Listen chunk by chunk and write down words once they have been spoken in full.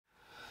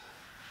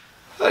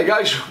Hey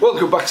guys,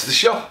 welcome back to the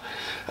shop.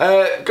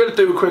 Going to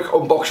do a quick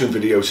unboxing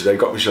video today.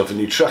 Got myself a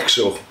new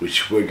tracksaw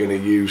which we're going to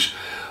use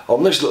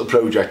on this little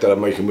project that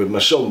I'm making with my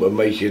son. We're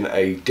making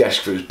a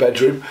desk for his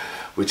bedroom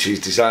which he's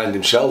designed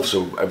himself,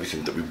 so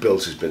everything that we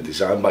built has been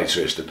designed by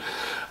Tristan.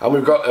 And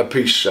we've got a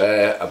piece,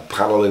 a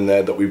panel in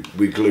there that we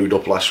glued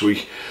up last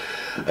week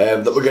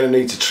that we're going to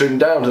need to trim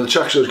down, and the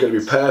tracksaw is going to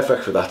be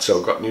perfect for that. So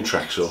I've got a new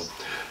tracksaw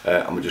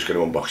and we're just going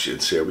to unbox it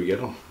and see how we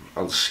get on.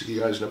 I'll see you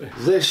guys in a bit.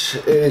 This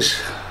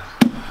is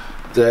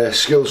the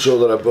Skil saw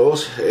that I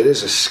bought. It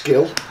is a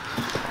Skil,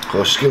 of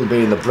course Skil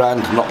being the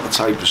brand, not the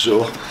type of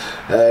saw.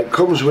 It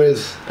comes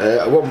with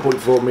a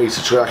 1.4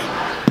 metre track,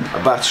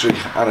 a battery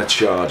and a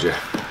charger,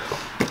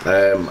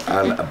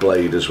 and a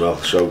blade as well.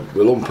 So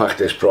we'll unpack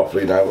this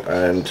properly now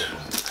and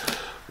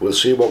we'll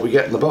see what we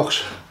get in the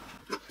box.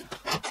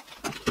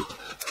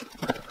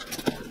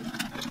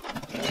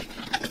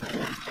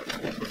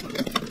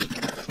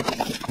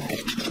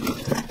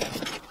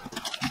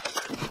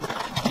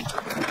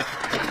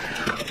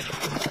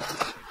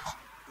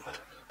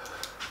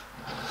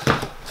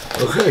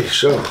 Okay,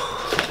 so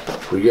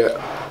we get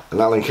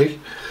an Allen key,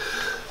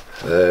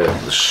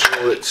 the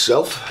saw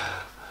itself,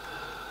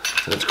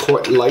 and it's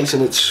quite light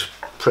in its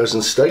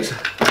present state.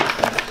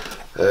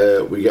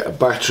 We get a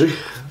battery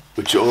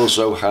which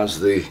also has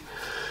the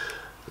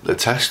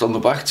test on the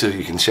back so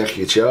you can check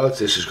your charge.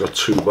 This has got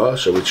 2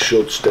 bars, so it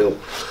should still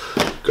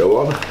go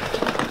on.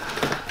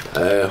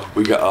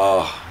 We get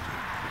our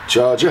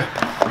charger,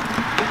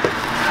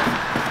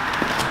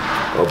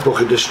 our book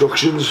of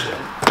instructions.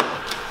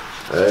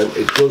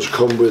 It does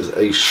come with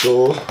a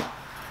saw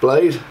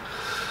blade,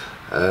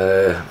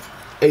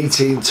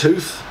 18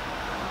 tooth,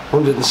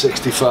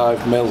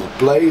 165mm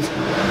blade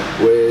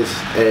with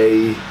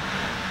a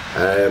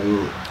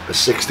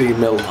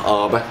 16mm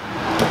arbor.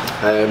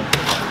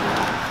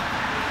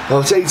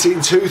 Well, it's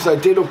 18 tooth. I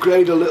did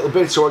upgrade a little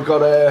bit, so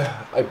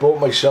I bought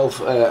myself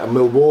a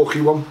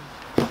Milwaukee one,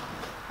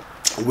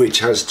 which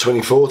has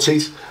 24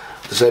 teeth,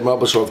 the same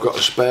arbor, so I've got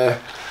a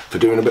spare for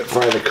doing a bit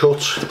finer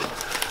cuts.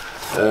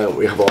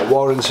 We have our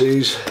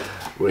warranties,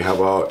 we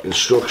have our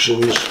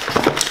instructions,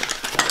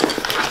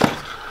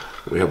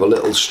 we have a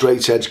little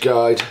straight edge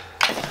guide.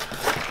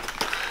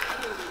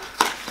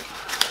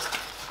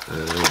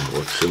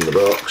 What's in the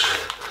box?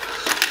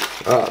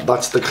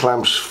 That's the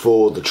clamps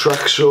for the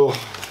tracksaw.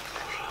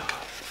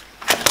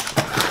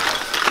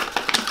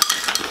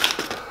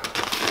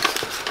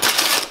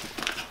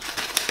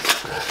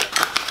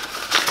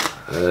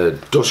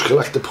 Dust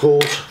collector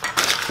port.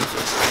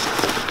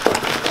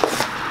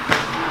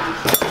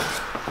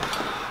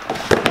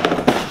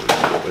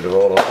 Of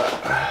all of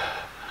that,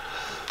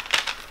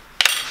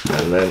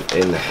 and then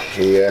in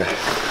here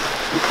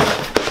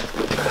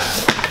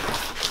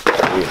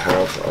we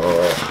have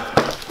our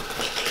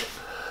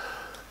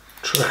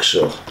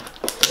tracksaw,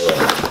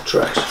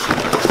 tracks.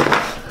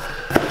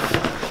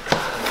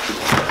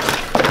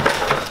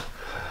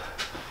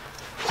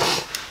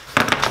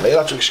 You'll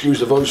have to excuse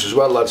the voice as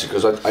well, lads,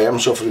 because I am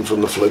suffering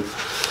from the flu.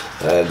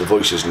 The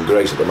voice isn't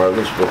great at the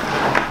moment,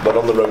 but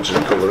on the road to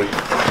recovery.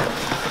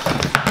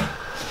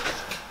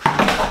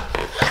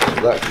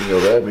 That deal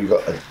there, we've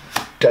got a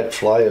dead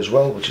fly as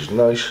well, which is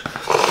nice.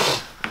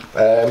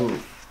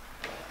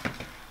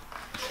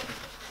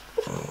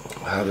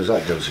 How does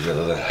that go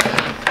together then?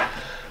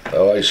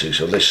 Oh, I see,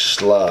 so this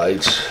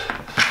slides.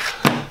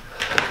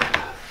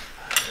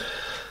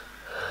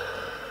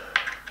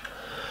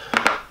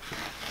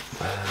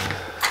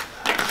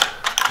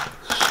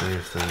 Let's see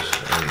if there's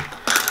any.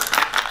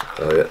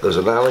 Oh yeah, there's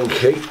an Allen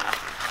key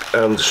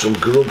and some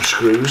grub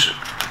screws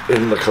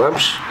in the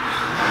clamps.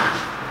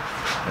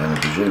 And I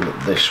presume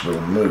that this will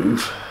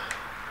move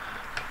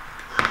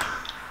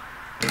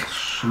at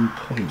some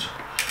point.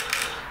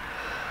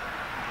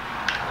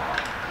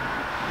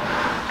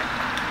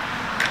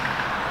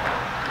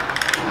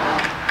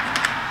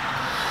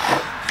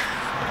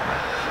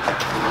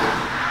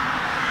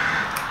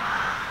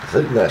 I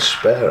think they're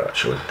spare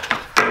actually.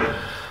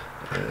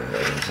 I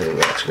think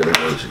that's going to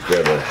go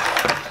together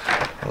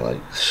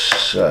like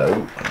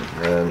so, and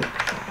then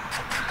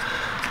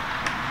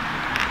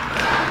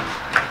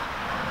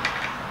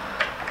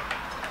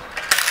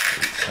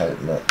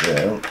tighten that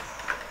down.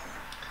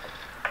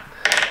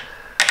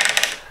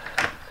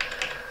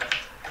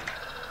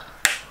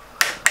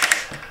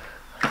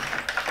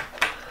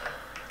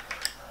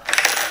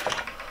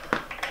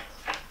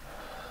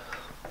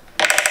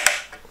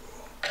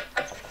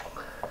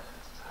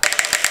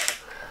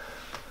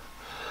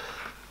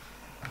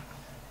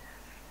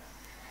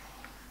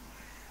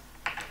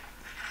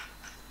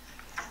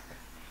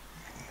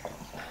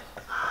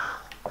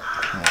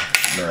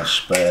 Now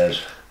spares.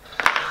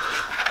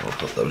 I'll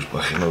put those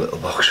back in a little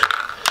box.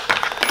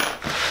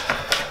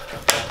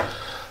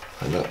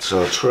 And that's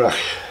our track.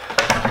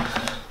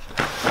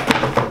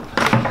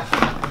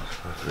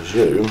 I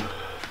presume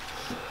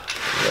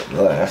get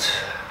that.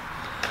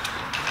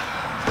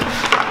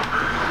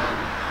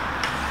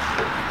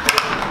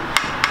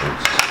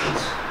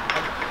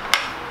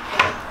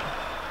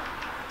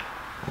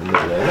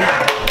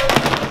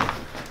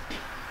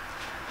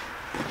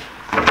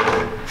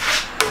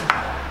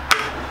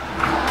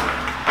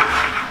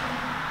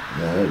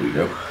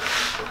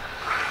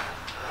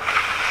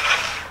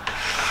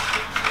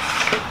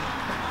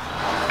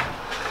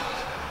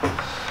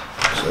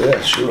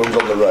 she runs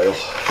on the rail.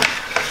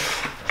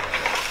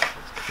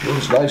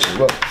 Runs nice as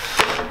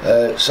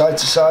well. Side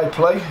to side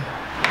play.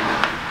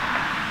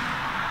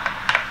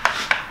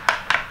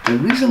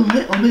 There is a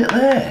little bit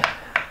there,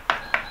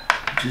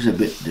 which is a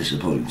bit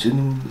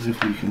disappointing.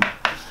 If we can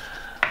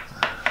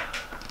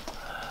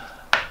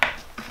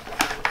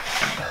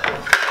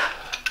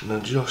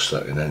adjust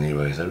that in any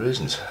way, there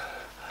isn't.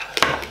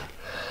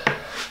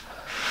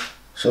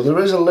 So there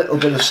is a little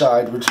bit of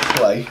sideways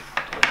play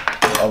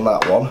on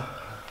that one.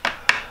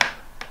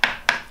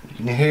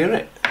 Can you hear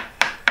it?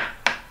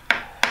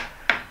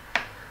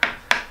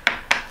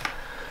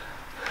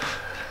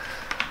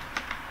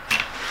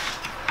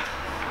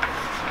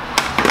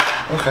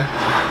 Okay,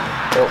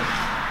 well,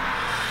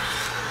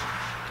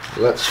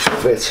 let's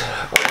fit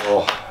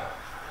our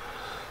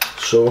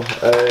saw.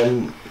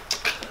 I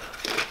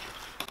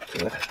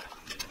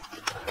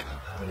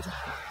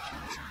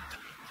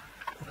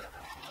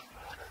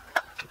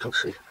can't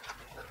see.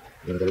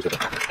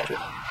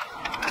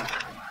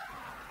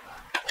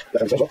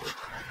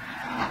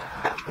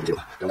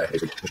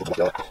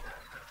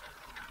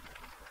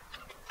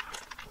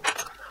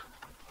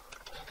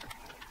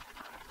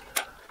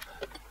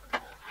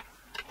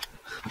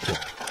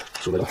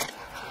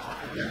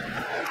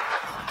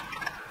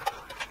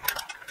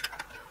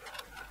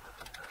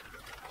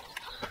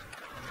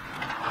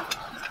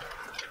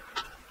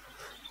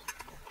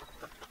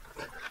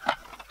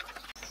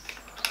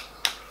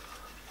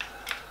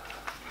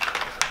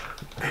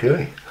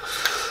 Okay,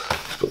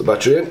 let's put the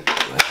battery in.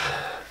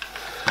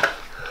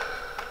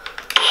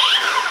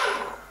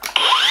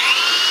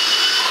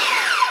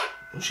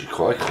 She's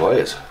quite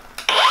quiet.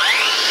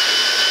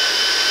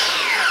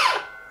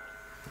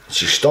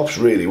 She stops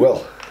really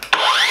well.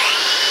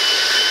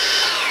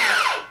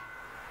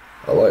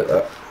 I like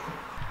that.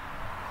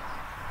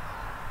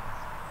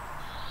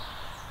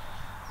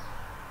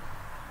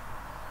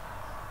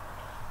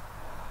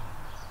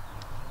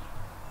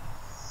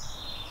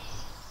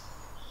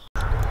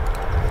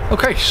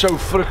 Okay, so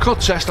for a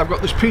cut test, I've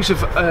got this piece of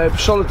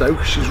solid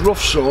oak. She's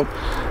rough sawn.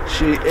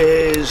 She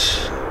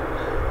is,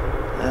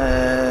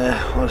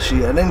 what is she,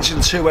 1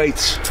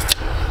 2/8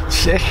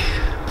 thick,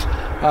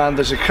 and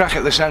there's a crack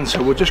at this end,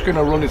 so we're just going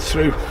to run it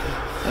through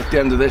at the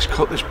end of this,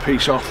 cut this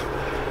piece off,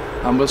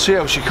 and we'll see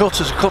how she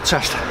cuts as a cut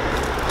test.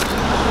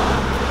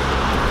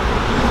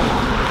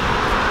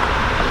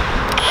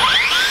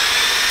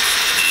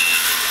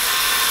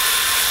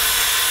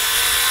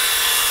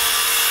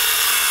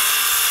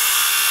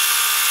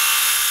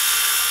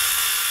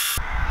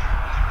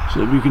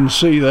 So if you can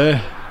see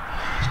there,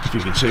 if you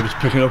can see if it's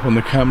picking up on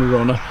the camera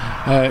on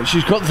her,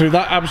 she's cut through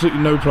that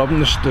absolutely no problem.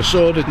 The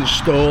saw didn't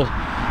stall,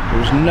 there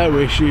was no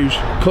issues,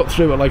 cut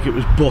through it like it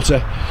was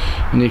butter,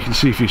 and you can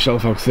see for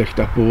yourself how thick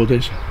that board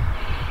is.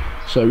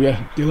 So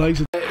yeah,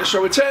 delighted.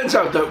 So it turns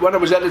out that when I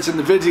was editing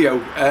the video,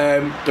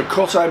 the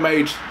cut I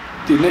made,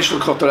 the initial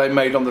cut that I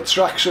made on the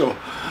Tracksaw,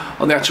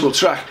 on the actual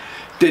track,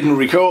 didn't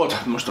record.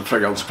 I must have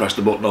forgotten to press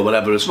the button or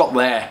whatever, it's not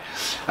there.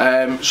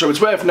 So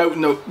it's worth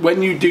noting that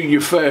when you do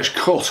your first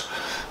cut,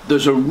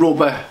 there's a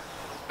rubber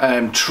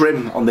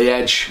trim on the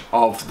edge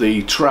of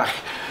the track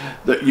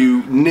that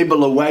you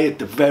nibble away at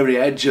the very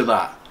edge of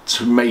that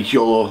to make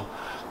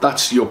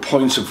that's your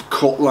point of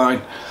cut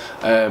line.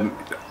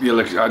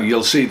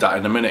 You'll see that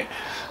in a minute.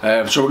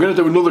 So we're going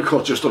to do another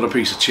cut just on a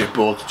piece of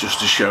chipboard just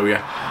to show you,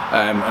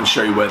 and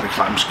show you where the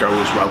clamps go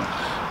as well.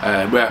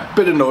 We're a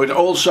bit annoyed.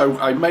 Also,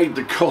 I made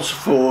the cut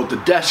for the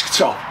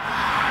desktop,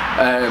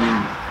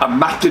 and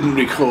Matt didn't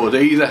record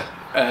either.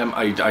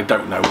 I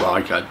don't know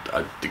why.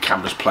 The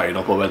camera's playing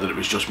up, or whether it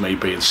was just me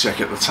being sick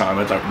at the time,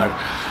 I don't know.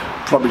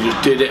 Probably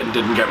just did it and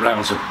didn't get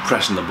round to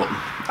pressing the button,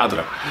 I don't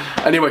know.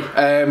 Anyway,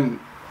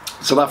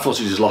 so that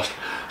footage is lost.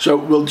 So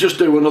we'll just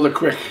do another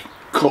quick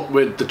cut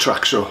with the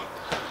Tracksaw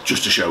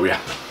just to show you.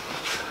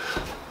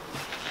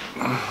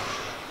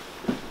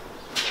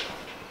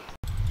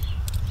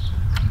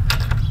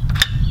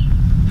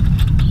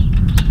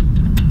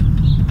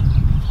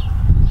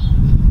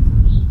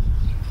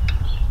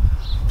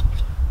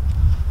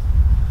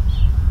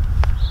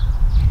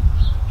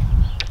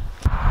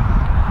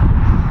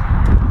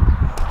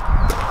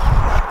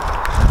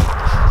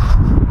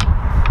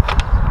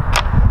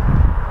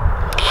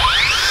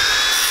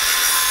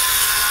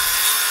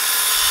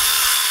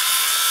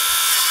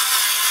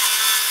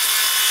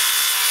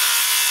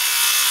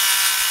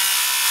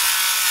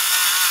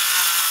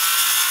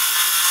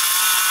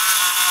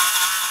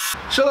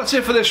 So that's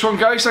it for this one,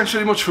 guys. Thanks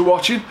very much for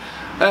watching.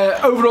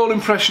 Overall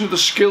impression of the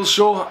Skil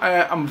saw,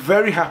 I'm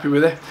very happy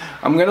with it.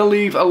 I'm going to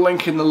leave a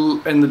link in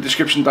the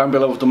description down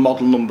below with the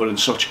model number and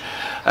such.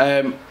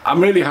 I'm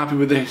really happy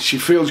with it. She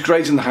feels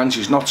great in the hand.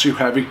 She's not too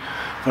heavy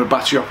for a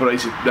battery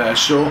operated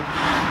saw.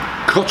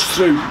 Cuts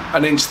through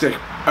 1 inch thick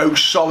oak,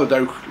 solid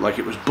oak, like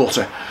it was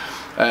butter.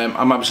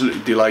 I'm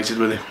absolutely delighted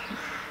with it.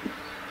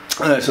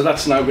 So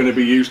that's now going to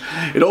be used.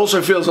 It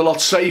also feels a lot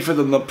safer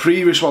than the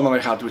previous one that I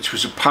had, which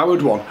was a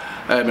powered one,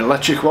 an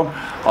electric one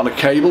on a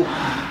cable,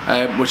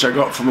 which I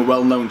got from a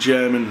well-known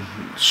German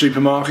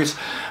supermarket.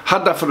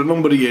 Had that for a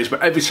number of years,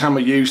 but every time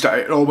I used it,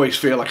 it always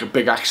felt like a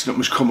big accident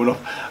was coming up.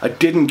 I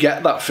didn't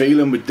get that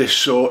feeling with this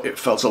saw. It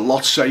felt a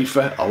lot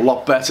safer, a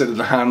lot better than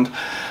the hand,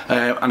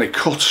 and it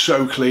cuts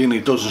so clean.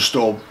 It does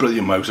install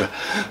brilliant motor.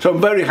 So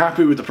I'm very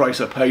happy with the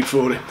price I paid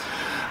for it.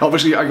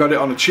 Obviously I got it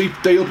on a cheap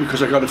deal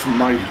because I got it from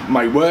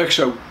my work,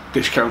 so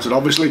discounted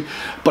obviously,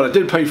 but I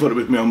did pay for it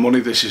with my own money.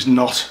 This is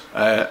not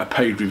a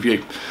paid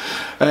review.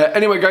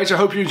 Anyway guys, I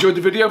hope you enjoyed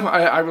the video.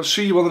 I will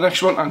see you on the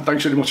next one, and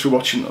thanks very much for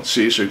watching. I'll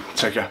see you soon.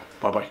 Take care.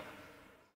 Bye bye.